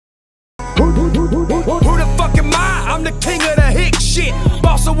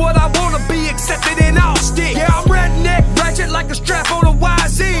what I wanna be, accepted in Austin. Yeah, I'm redneck, ratchet like a strap on